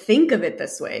to think of it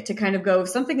this way, to kind of go, if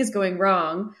something is going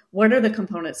wrong, what are the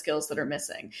component skills that are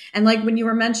missing? And like when you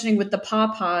were mentioning with the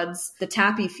paw pods, the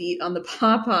tappy feet on the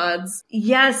paw pods,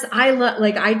 yes,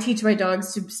 I teach my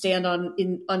dogs to stand on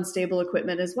unstable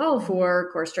equipment as well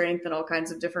for core strength and all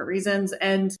kinds of different reasons.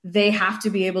 And they have to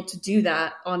be able to do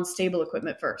that on stable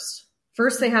equipment first.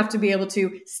 First, they have to be able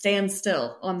to stand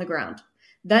still on the ground,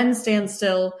 then stand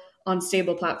still on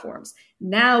stable platforms.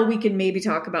 Now we can maybe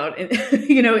talk about,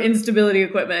 instability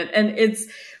equipment. And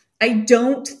I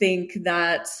don't think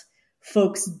that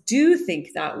folks do think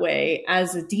that way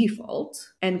as a default,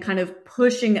 and kind of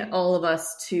pushing all of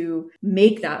us to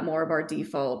make that more of our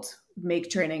default, make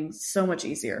training so much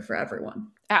easier for everyone.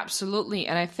 Absolutely.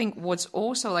 And I think what's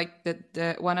also like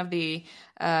the one of the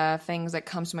things that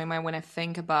comes to my mind when I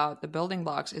think about the building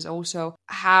blocks is also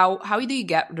how do you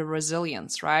get the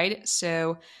resilience, right?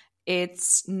 So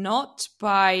it's not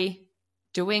by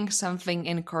doing something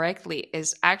incorrectly,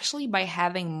 is actually by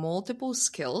having multiple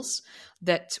skills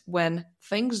that when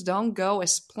things don't go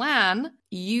as planned,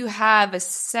 you have a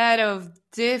set of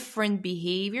different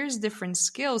behaviors, different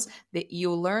skills that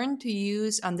you learn to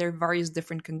use under various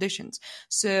different conditions.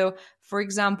 So, for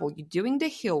example, you're doing the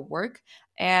heel work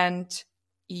and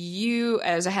you,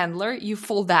 as a handler, you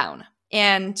fall down.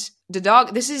 And the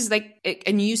dog, this is like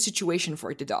a new situation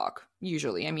for the dog,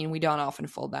 usually. I mean, we don't often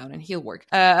fall down in heel work.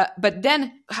 But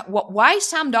then why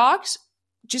some dogs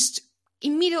just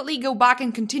immediately go back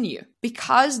and continue?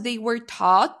 Because they were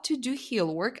taught to do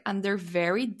heel work under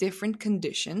very different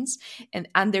conditions, and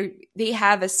they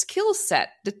have a skill set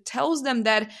that tells them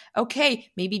that, okay,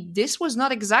 maybe this was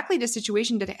not exactly the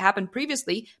situation that happened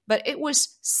previously, but it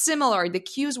was similar. The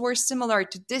cues were similar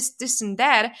to this and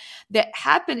that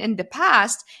happened in the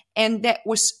past, and that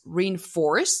was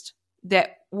reinforced,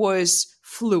 that was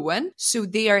fluent. So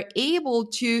they are able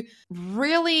to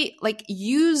really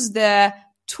use the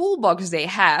toolbox they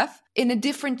have in a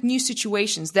different new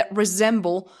situations that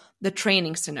resemble the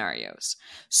training scenarios.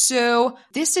 So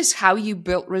this is how you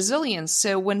build resilience.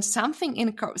 So when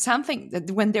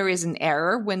when there is an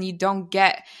error, when you don't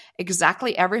get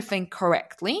exactly everything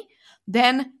correctly,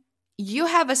 then you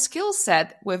have a skill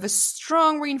set with a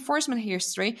strong reinforcement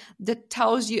history that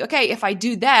tells you, okay, if I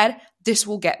do that, this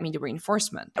will get me the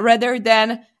reinforcement. Rather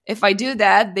than if I do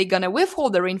that, they're going to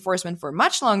withhold the reinforcement for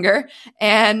much longer,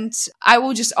 and I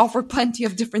will just offer plenty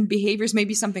of different behaviors.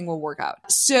 Maybe something will work out.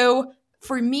 So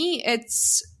for me,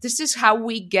 this is how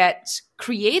we get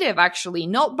creative, actually,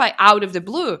 not by out of the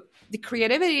blue. The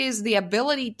creativity is the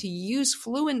ability to use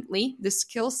fluently the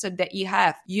skill set that you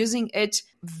have, using it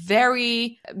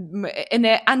very in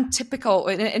an untypical,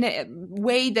 in a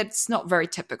way that's not very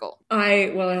typical.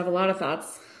 I have a lot of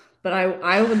thoughts, but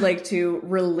I would like to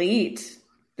relate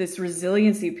this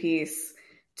resiliency piece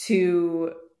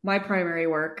to my primary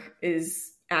work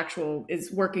is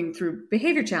working through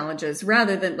behavior challenges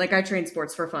rather than, like, I train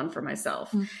sports for fun for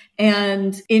myself.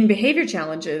 And in behavior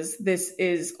challenges, this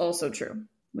is also true.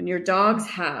 When your dogs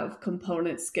have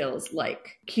component skills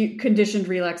like conditioned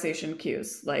relaxation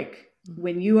cues, like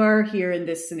when you are here in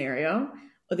this scenario,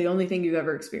 the only thing you've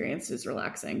ever experienced is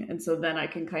relaxing. And so then I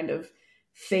can kind of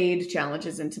fade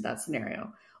challenges into that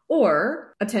scenario.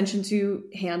 Or attention to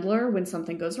handler when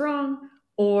something goes wrong,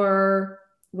 or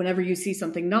whenever you see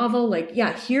something novel, like,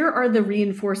 yeah, here are the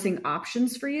reinforcing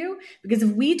options for you. Because if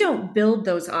we don't build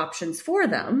those options for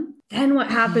them, then what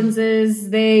happens is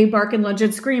they bark and lunge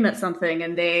and scream at something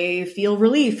and they feel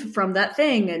relief from that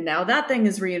thing. And now that thing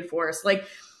is reinforced. Like,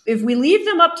 if we leave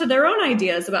them up to their own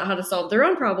ideas about how to solve their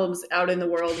own problems out in the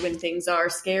world when things are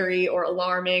scary or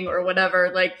alarming or whatever,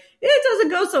 like, it doesn't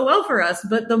go so well for us.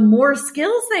 But the more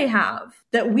skills they have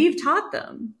that we've taught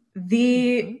them,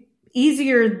 the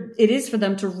easier it is for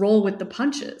them to roll with the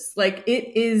punches. Like,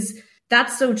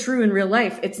 that's so true in real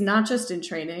life. It's not just in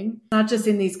training, not just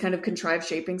in these kind of contrived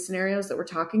shaping scenarios that we're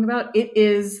talking about. It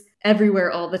is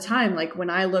everywhere all the time. Like, when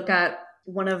I look at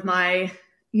one of my,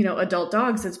 adult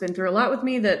dogs that's been through a lot with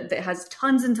me, that has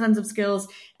tons and tons of skills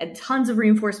and tons of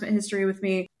reinforcement history with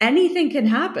me, anything can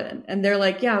happen. And they're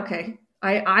like, yeah, okay,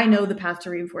 I know the path to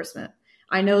reinforcement.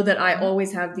 I know that I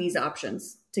always have these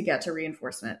options to get to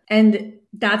reinforcement. And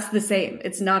that's the same.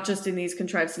 It's not just in these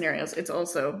contrived scenarios. It's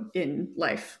also in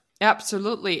life.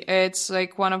 Absolutely. It's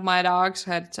like one of my dogs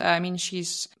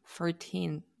she's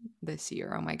 13 this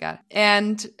year. Oh my God.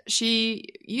 And she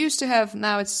used to have,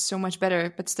 now it's so much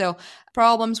better, but still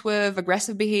problems with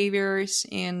aggressive behaviors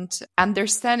and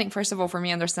understanding. First of all, for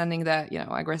me, understanding that,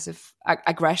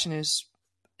 aggression is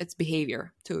its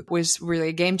behavior too was really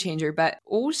a game changer. But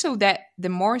also that the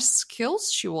more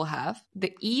skills she will have,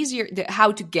 the easier,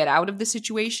 how to get out of the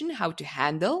situation, how to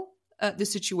handle the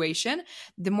situation,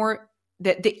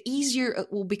 the easier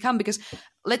it will become. Because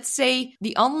let's say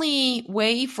the only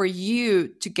way for you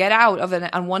to get out of an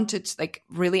unwanted, like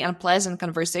really unpleasant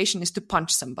conversation is to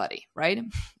punch somebody, right?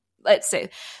 Let's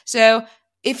say. So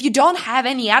if you don't have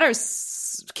any other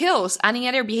skills, any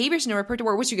other behaviors in your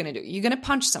repertoire, what you're going to do? You're going to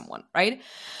punch someone, right?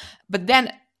 But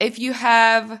then if you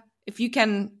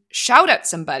can shout at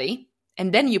somebody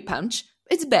and then you punch,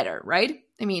 it's better, right?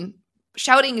 I mean,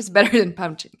 shouting is better than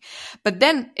punching. But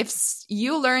then if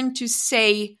you learn to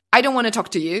say, I don't want to talk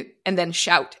to you, and then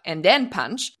shout and then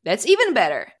punch, that's even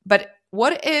better. But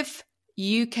what if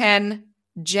you can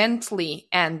gently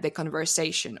end the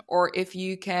conversation, or if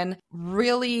you can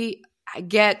really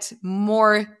get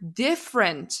more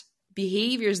different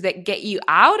behaviors that get you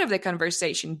out of the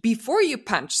conversation before you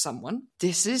punch someone?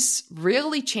 This is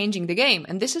really changing the game.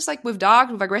 And this is like with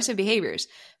dogs with aggressive behaviors.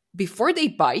 Before they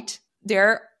bite,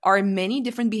 there are many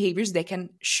different behaviors they can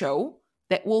show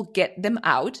that will get them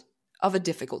out of a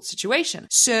difficult situation.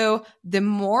 So the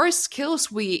more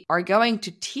skills we are going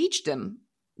to teach them,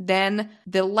 then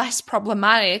the less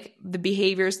problematic the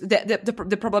behaviors,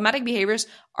 the problematic behaviors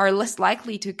are less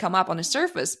likely to come up on the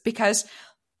surface because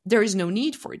there is no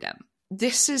need for them.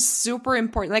 This is super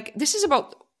important. Like, this is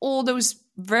about all those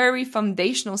very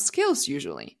foundational skills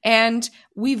usually. And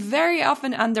we very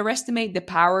often underestimate the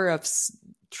power of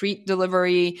treat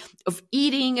delivery, of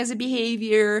eating as a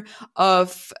behavior,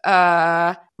 of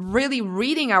really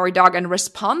reading our dog and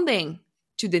responding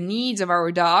to the needs of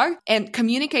our dog and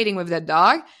communicating with that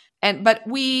dog. But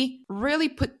we really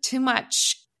put too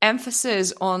much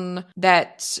emphasis on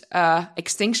that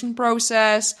extinction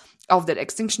process, of that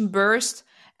extinction burst,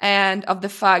 and of the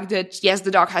fact that, yes, the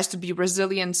dog has to be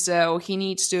resilient, so he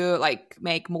needs to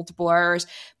make multiple errors.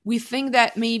 We think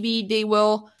that maybe they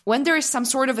will, when there is some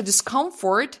sort of a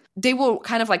discomfort, they will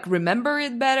kind of remember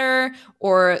it better,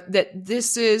 or that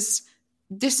this is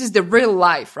the real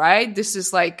life, right? This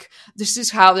is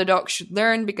how the dog should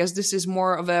learn because this is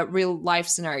more of a real life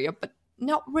scenario, but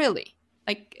not really.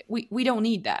 We don't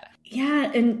need that.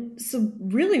 Yeah. And so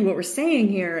really what we're saying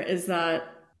here is that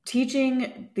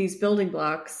teaching these building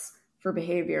blocks for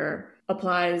behavior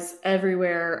applies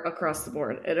everywhere across the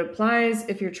board. It applies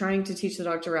if you're trying to teach the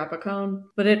dog to wrap a cone,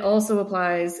 but it also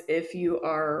applies if you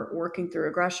are working through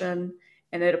aggression,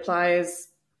 and it applies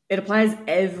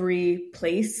every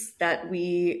place that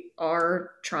we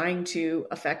are trying to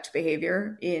affect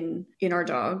behavior in our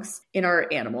dogs, in our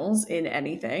animals, in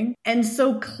anything. And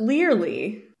so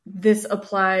clearly this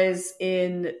applies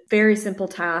in very simple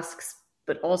tasks,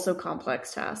 but also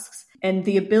complex tasks. And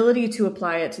the ability to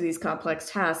apply it to these complex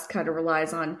tasks kind of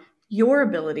relies on your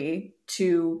ability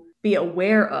to be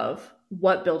aware of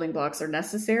what building blocks are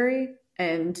necessary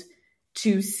and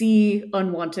to see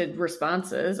unwanted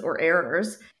responses or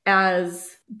errors as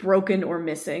broken or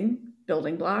missing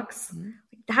building blocks. Mm-hmm.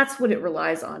 That's what it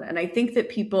relies on. And I think that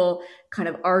people kind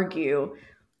of argue,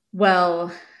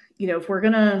 well, if we're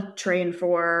going to train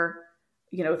for,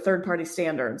 third-party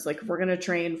standards, like if we're going to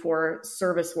train for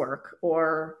service work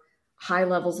or high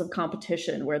levels of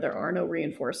competition where there are no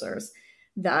reinforcers,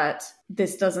 that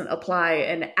this doesn't apply.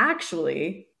 And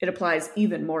actually, it applies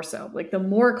even more so. Like the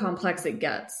more complex it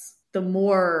gets, the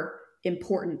more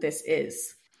important this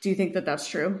is. Do you think that that's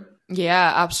true?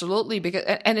 Yeah, absolutely. Because,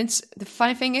 and it's the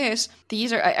funny thing is,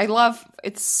 these are, I love,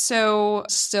 it's so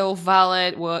still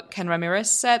valid what Ken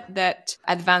Ramirez said, that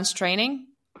advanced training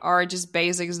are just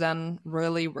basics done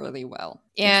really, really well.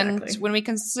 And exactly. When we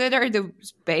consider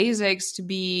those basics to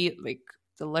be like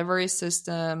delivery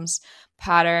systems,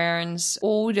 patterns,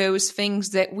 all those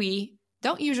things that we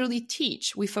don't usually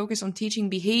teach. We focus on teaching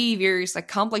behaviors, like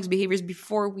complex behaviors,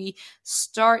 before we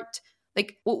start.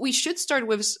 Like what we should start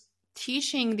with is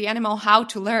teaching the animal how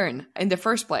to learn in the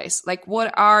first place. Like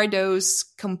what are those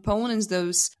components,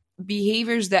 those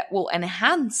behaviors that will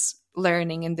enhance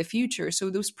learning in the future? So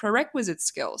those prerequisite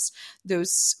skills,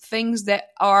 those things that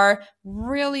are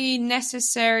really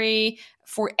necessary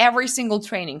for every single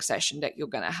training session that you're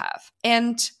going to have.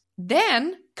 And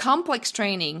then complex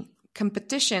training,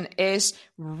 competition is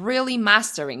really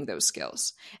mastering those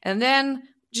skills. And then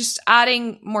just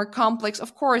adding more complex,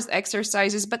 of course,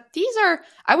 exercises. But these are,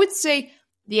 I would say,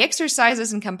 the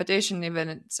exercises in competition, even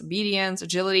it's obedience,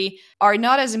 agility, are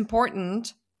not as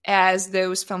important as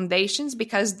those foundations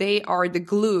because they are the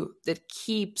glue that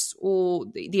keeps all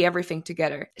the everything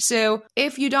together. So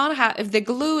if the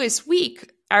glue is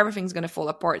weak, everything's going to fall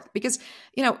apart because,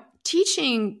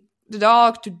 teaching the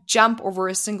dog to jump over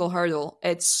a single hurdle,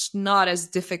 it's not as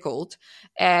difficult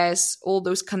as all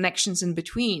those connections in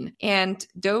between. And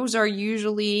those are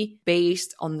usually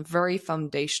based on very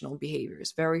foundational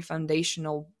behaviors, very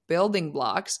foundational building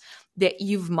blocks that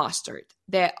you've mastered,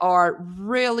 that are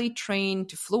really trained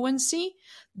to fluency,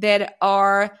 that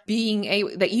are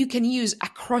that you can use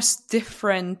across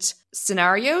different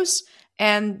scenarios,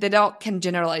 and the dog can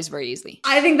generalize very easily.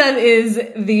 I think that is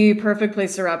the perfect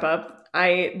place to wrap up.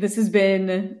 I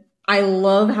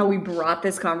love how we brought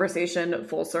this conversation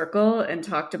full circle and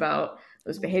talked about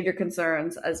those behavior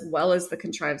concerns as well as the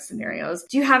contrived scenarios.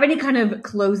 Do you have any kind of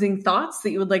closing thoughts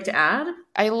that you would like to add?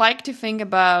 I like to think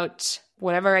about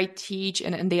whatever I teach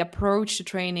and the approach to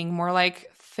training more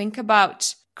like think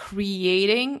about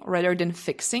creating rather than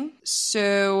fixing.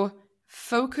 So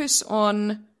focus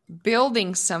on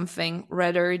building something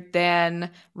rather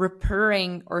than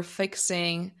repairing or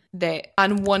fixing the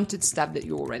unwanted stuff that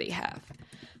you already have.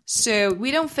 So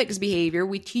we don't fix behavior,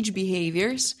 we teach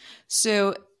behaviors.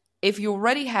 So if you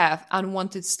already have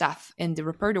unwanted stuff in the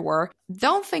repertoire,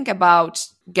 don't think about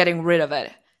getting rid of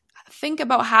it. Think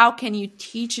about how can you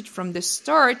teach it from the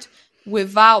start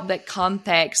without that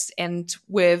context and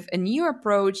with a new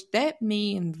approach that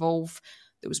may involve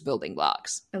those building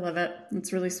blocks. I love it.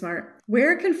 It's really smart.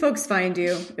 Where can folks find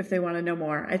you if they want to know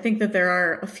more? I think that there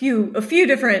are a few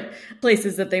different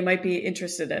places that they might be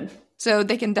interested in. So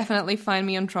they can definitely find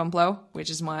me on Trumplo,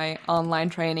 which is my online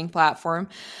training platform.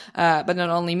 But not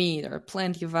only me, there are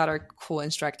plenty of other cool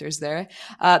instructors there.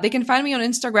 They can find me on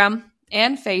Instagram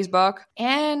and Facebook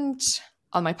and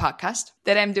on my podcast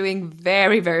that I'm doing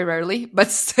very, very rarely, but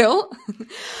still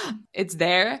it's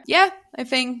there. Yeah, I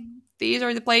think these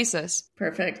are the places.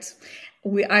 Perfect.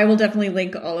 I will definitely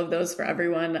link all of those for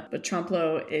everyone. But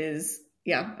Trumplo is,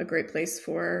 a great place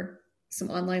for some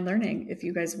online learning if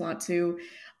you guys want to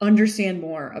understand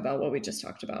more about what we just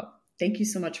talked about. Thank you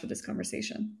so much for this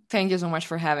conversation. Thank you so much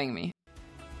for having me.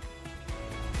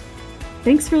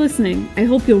 Thanks for listening. I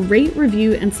hope you'll rate,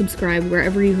 review, and subscribe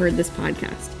wherever you heard this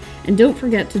podcast. And don't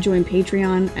forget to join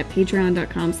Patreon at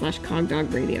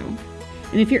patreon.com/cogdogradio.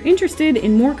 And if you're interested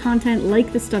in more content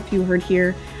like the stuff you heard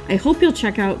here, I hope you'll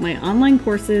check out my online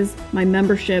courses, my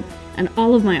membership, and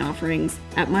all of my offerings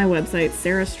at my website,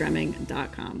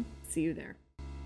 sarahstremming.com. See you there.